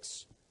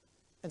 6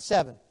 and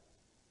 7.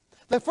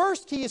 The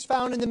first key is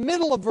found in the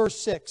middle of verse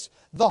 6,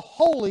 the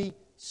Holy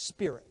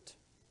Spirit.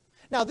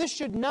 Now, this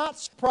should not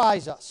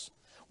surprise us.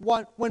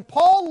 When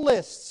Paul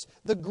lists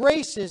the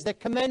graces that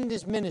commend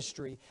his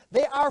ministry,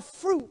 they are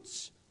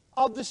fruits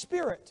of the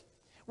Spirit.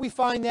 We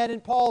find that in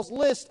Paul's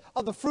list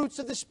of the fruits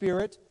of the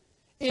Spirit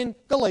in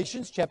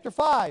Galatians chapter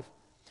 5.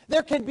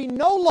 There can be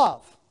no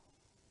love,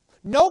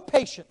 no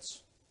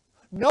patience,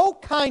 no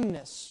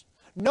kindness,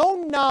 no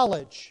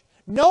knowledge,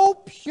 no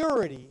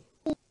purity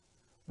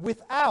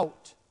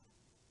without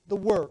the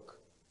work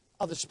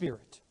of the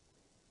Spirit.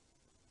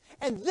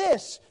 And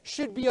this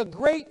should be a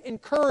great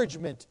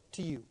encouragement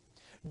to you.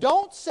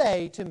 Don't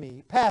say to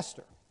me,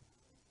 Pastor,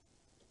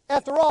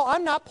 after all,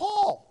 I'm not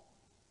Paul.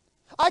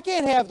 I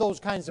can't have those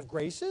kinds of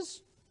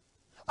graces.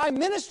 I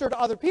minister to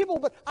other people,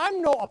 but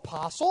I'm no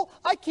apostle.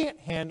 I can't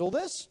handle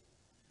this.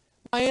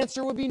 My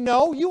answer would be,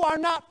 no, you are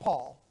not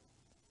Paul.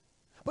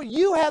 But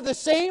you have the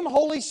same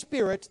Holy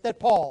Spirit that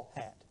Paul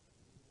had.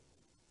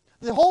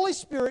 The Holy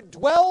Spirit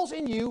dwells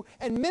in you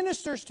and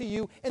ministers to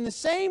you in the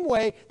same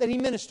way that he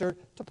ministered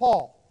to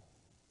Paul.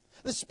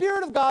 The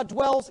Spirit of God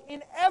dwells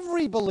in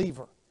every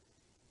believer,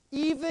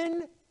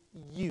 even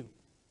you.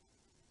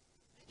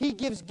 He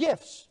gives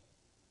gifts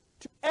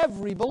to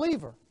every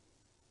believer.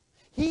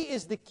 He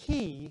is the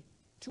key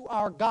to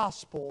our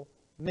gospel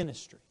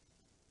ministry.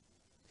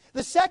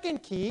 The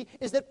second key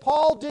is that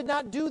Paul did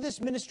not do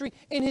this ministry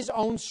in his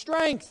own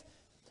strength.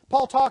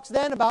 Paul talks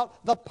then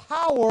about the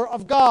power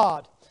of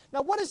God.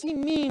 Now, what does he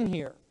mean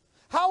here?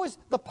 How is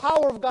the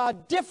power of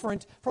God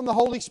different from the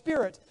Holy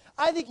Spirit?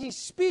 I think he's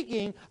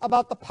speaking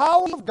about the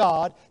power of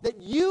God that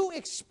you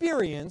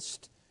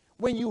experienced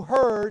when you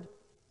heard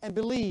and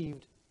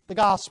believed the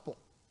gospel.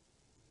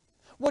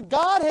 What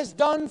God has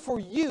done for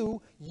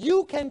you,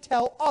 you can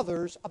tell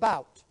others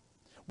about.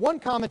 One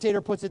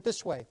commentator puts it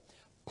this way: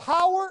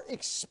 power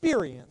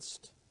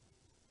experienced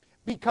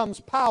becomes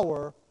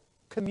power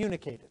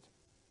communicated.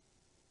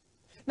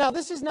 Now,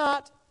 this is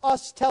not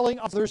us telling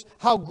others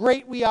how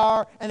great we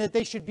are and that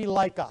they should be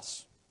like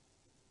us.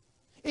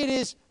 It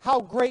is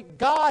how great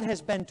God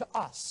has been to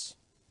us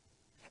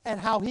and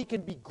how he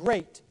can be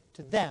great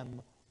to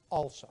them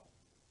also.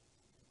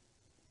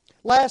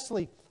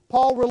 Lastly,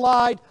 Paul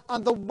relied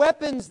on the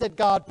weapons that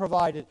God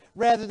provided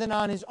rather than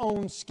on his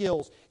own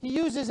skills. He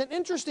uses an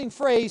interesting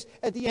phrase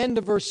at the end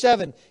of verse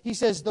 7. He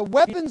says, the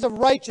weapons of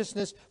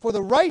righteousness for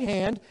the right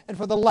hand and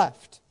for the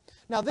left.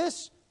 Now,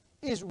 this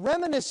is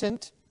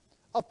reminiscent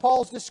of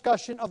Paul's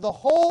discussion of the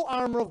whole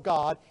armor of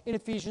God in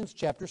Ephesians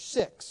chapter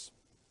 6.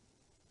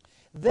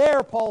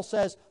 There, Paul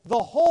says, the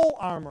whole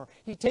armor.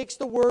 He takes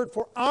the word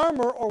for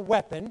armor or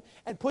weapon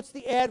and puts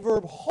the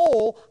adverb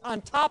whole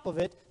on top of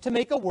it to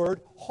make a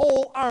word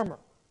whole armor.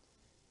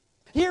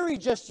 Here he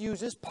just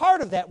uses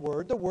part of that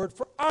word, the word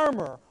for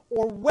armor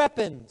or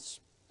weapons.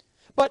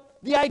 But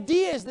the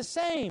idea is the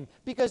same,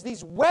 because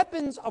these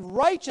weapons of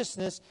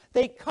righteousness,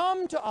 they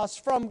come to us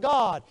from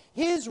God,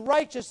 his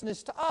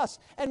righteousness to us.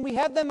 And we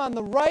have them on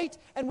the right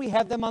and we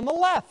have them on the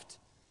left.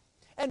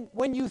 And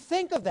when you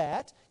think of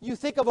that, you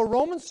think of a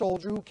Roman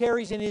soldier who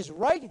carries in his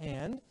right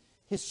hand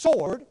his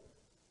sword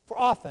for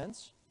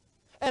offense,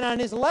 and on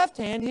his left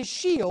hand his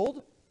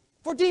shield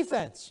for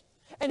defense.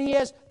 And he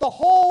has the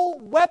whole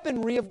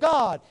weaponry of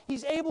God.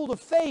 He's able to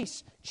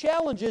face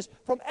challenges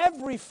from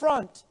every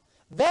front.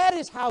 That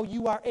is how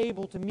you are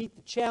able to meet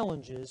the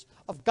challenges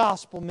of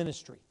gospel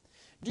ministry.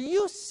 Do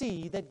you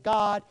see that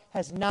God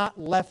has not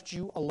left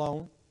you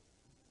alone?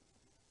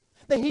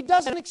 That he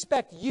doesn't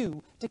expect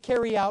you to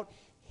carry out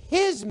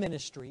his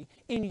ministry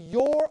in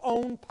your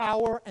own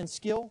power and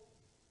skill?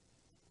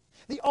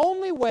 The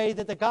only way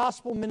that the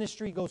gospel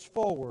ministry goes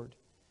forward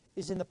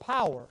is in the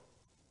power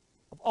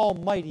of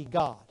Almighty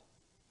God.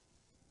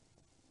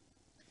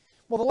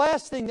 Well, the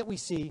last thing that we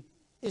see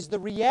is the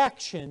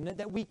reaction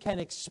that we can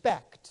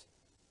expect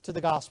to the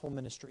gospel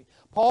ministry.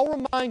 Paul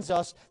reminds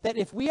us that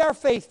if we are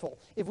faithful,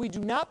 if we do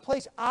not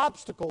place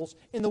obstacles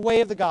in the way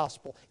of the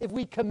gospel, if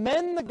we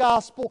commend the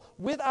gospel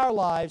with our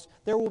lives,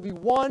 there will be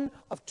one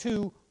of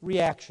two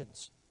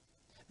reactions.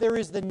 There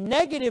is the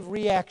negative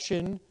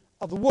reaction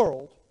of the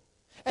world,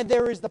 and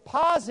there is the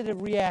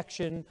positive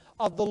reaction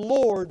of the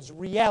Lord's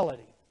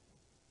reality.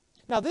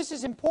 Now, this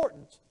is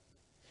important,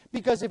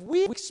 because if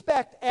we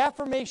expect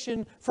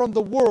affirmation from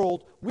the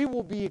world, we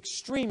will be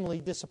extremely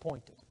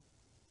disappointed.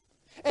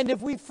 And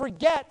if we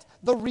forget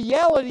the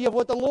reality of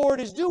what the Lord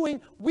is doing,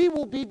 we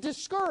will be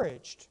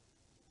discouraged.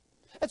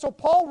 And so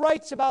Paul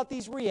writes about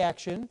these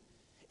reactions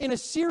in a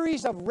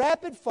series of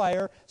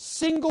rapid-fire,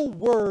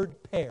 single-word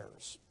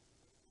pairs.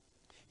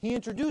 He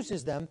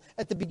introduces them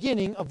at the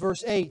beginning of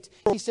verse 8.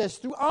 He says,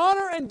 through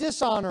honor and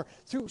dishonor,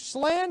 through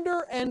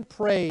slander and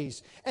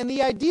praise. And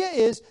the idea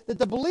is that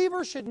the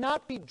believer should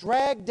not be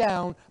dragged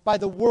down by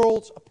the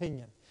world's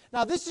opinion.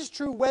 Now, this is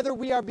true whether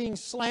we are being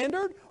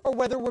slandered or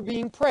whether we're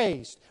being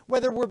praised,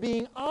 whether we're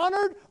being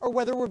honored or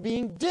whether we're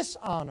being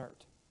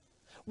dishonored.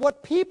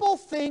 What people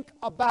think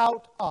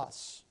about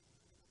us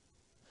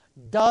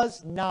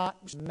does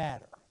not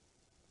matter.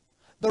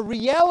 The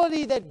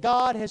reality that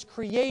God has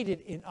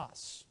created in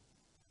us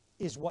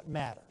is what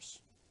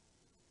matters.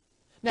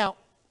 Now,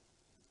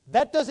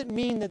 that doesn't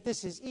mean that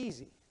this is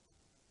easy.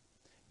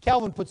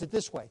 Calvin puts it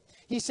this way.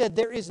 He said,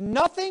 "There is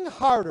nothing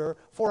harder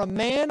for a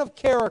man of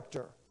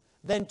character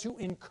than to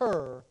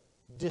incur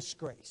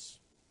disgrace."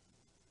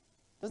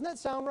 Doesn't that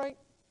sound right?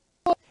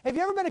 Have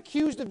you ever been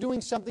accused of doing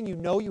something you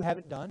know you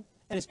haven't done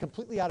and is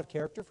completely out of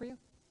character for you?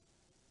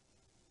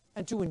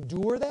 And to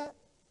endure that?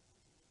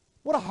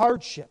 What a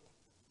hardship.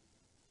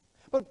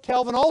 But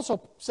Calvin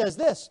also says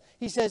this.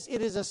 He says,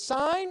 "It is a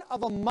sign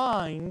of a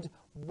mind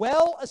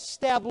well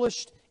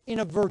established in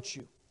a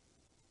virtue,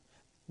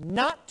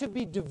 not to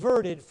be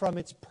diverted from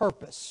its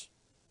purpose,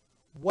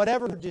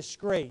 whatever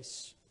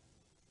disgrace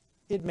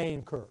it may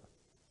incur."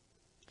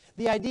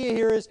 The idea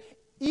here is,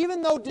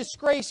 even though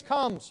disgrace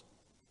comes,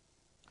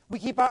 we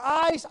keep our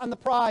eyes on the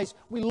prize.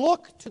 We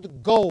look to the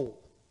goal.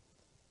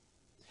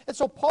 And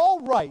so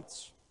Paul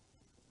writes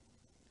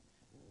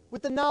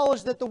with the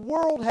knowledge that the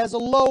world has a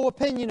low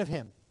opinion of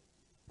him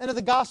and of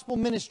the gospel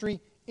ministry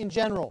in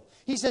general.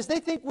 He says they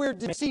think we're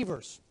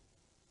deceivers,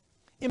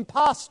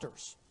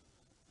 imposters,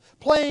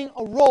 playing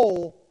a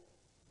role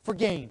for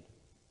gain.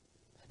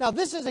 Now,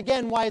 this is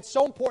again why it's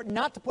so important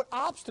not to put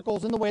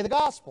obstacles in the way of the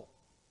gospel.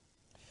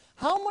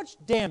 How much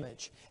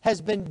damage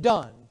has been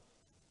done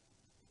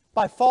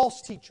by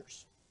false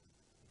teachers,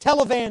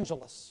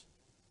 televangelists,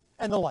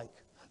 and the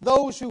like?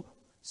 Those who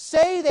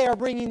say they are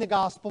bringing the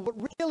gospel, but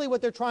really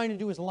what they're trying to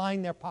do is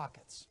line their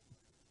pockets.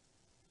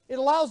 It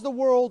allows the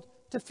world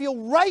to feel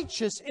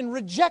righteous in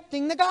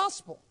rejecting the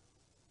gospel.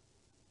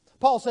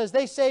 Paul says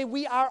they say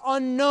we are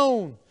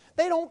unknown.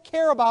 They don't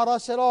care about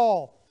us at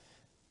all.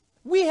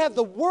 We have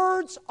the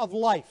words of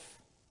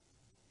life,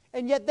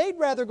 and yet they'd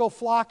rather go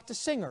flock to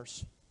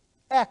singers,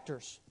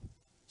 actors,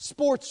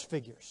 sports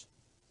figures.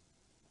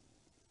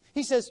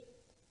 He says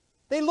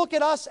they look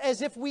at us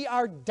as if we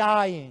are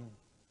dying,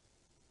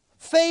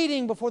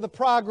 fading before the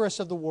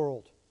progress of the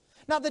world.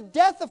 Now, the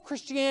death of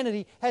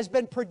Christianity has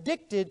been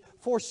predicted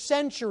for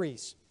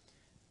centuries.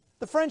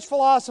 The French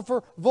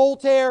philosopher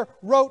Voltaire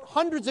wrote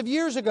hundreds of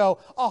years ago,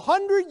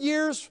 100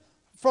 years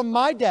from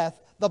my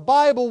death, the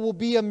Bible will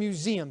be a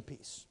museum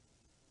piece.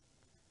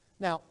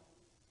 Now,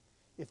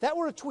 if that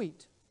were a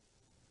tweet,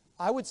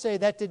 I would say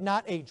that did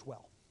not age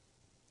well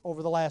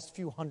over the last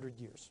few hundred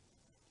years.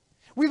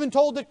 We've been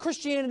told that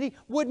Christianity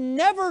would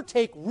never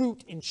take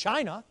root in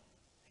China.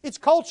 Its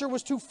culture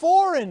was too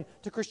foreign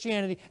to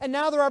Christianity, and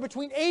now there are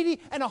between 80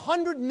 and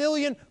 100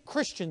 million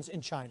Christians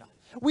in China.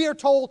 We are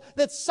told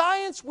that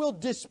science will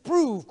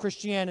disprove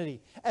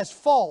Christianity as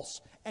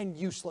false and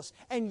useless,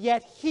 and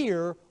yet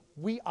here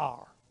we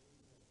are.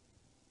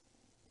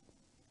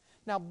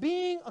 Now,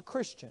 being a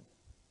Christian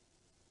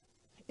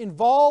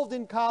involved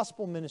in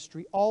gospel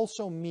ministry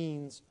also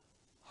means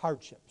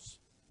hardships.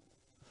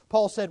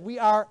 Paul said we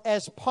are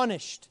as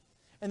punished.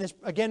 And this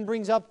again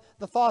brings up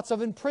the thoughts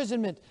of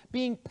imprisonment,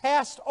 being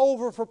passed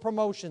over for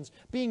promotions,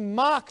 being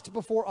mocked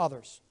before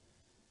others.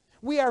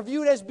 We are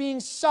viewed as being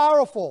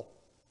sorrowful.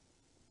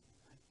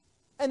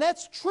 And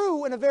that's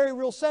true in a very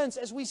real sense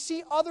as we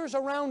see others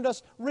around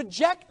us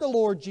reject the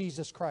Lord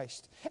Jesus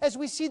Christ, as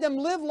we see them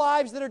live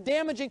lives that are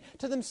damaging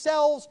to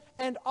themselves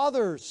and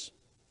others.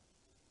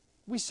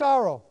 We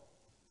sorrow.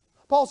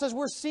 Paul says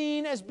we're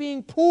seen as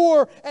being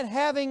poor and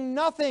having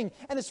nothing.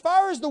 And as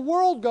far as the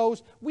world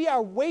goes, we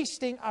are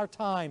wasting our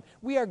time.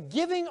 We are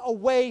giving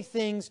away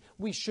things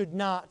we should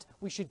not.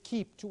 We should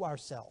keep to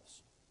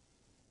ourselves.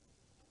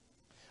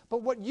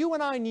 But what you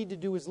and I need to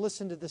do is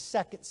listen to the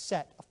second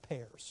set of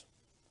pairs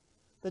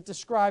that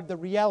describe the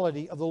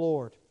reality of the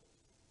Lord.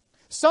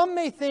 Some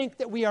may think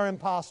that we are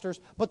impostors,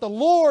 but the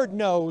Lord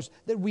knows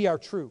that we are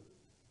true.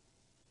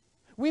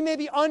 We may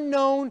be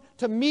unknown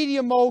to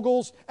media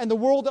moguls and the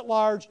world at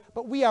large,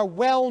 but we are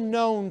well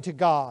known to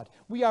God.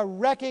 We are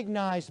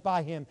recognized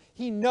by Him.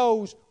 He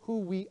knows who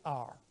we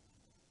are.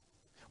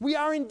 We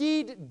are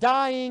indeed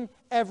dying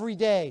every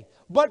day.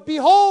 But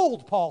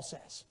behold, Paul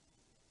says,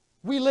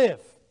 we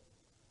live.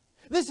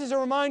 This is a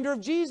reminder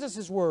of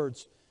Jesus'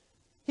 words.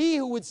 He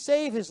who would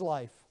save his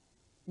life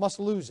must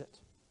lose it.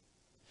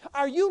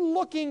 Are you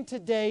looking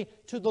today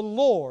to the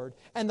Lord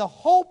and the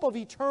hope of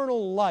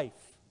eternal life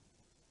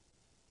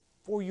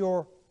for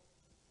your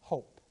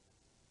hope?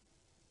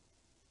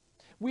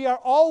 We are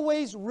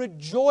always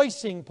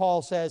rejoicing,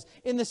 Paul says,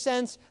 in the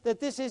sense that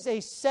this is a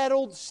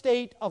settled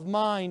state of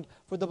mind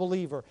for the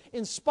believer.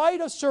 In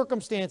spite of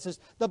circumstances,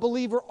 the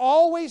believer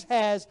always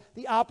has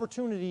the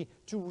opportunity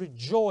to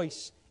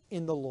rejoice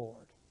in the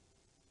Lord.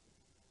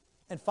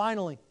 And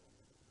finally,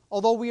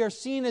 although we are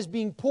seen as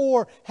being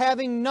poor,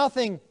 having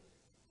nothing,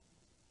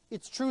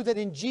 it's true that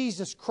in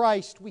Jesus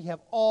Christ we have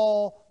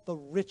all the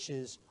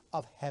riches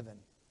of heaven.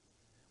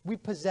 We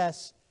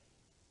possess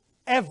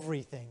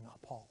everything,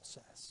 Paul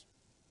says.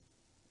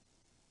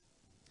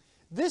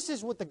 This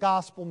is what the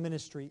gospel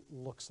ministry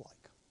looks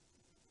like.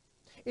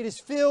 It is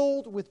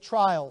filled with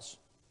trials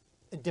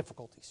and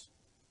difficulties,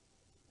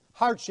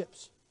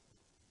 hardships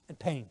and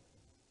pain.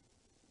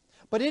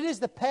 But it is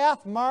the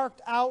path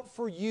marked out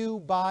for you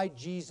by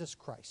Jesus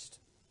Christ.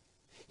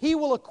 He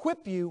will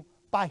equip you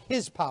by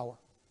His power.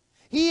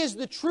 He is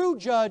the true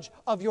judge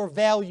of your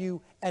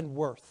value and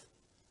worth.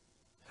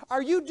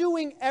 Are you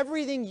doing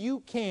everything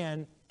you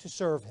can to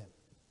serve Him?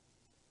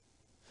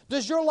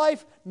 Does your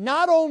life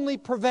not only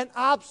prevent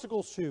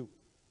obstacles to,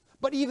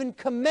 but even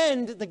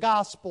commend the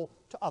gospel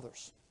to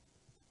others?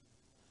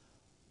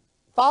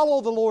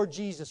 Follow the Lord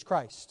Jesus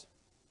Christ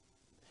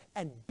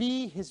and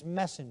be His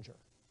messenger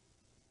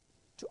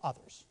to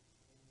others.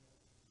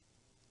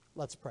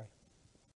 Let's pray.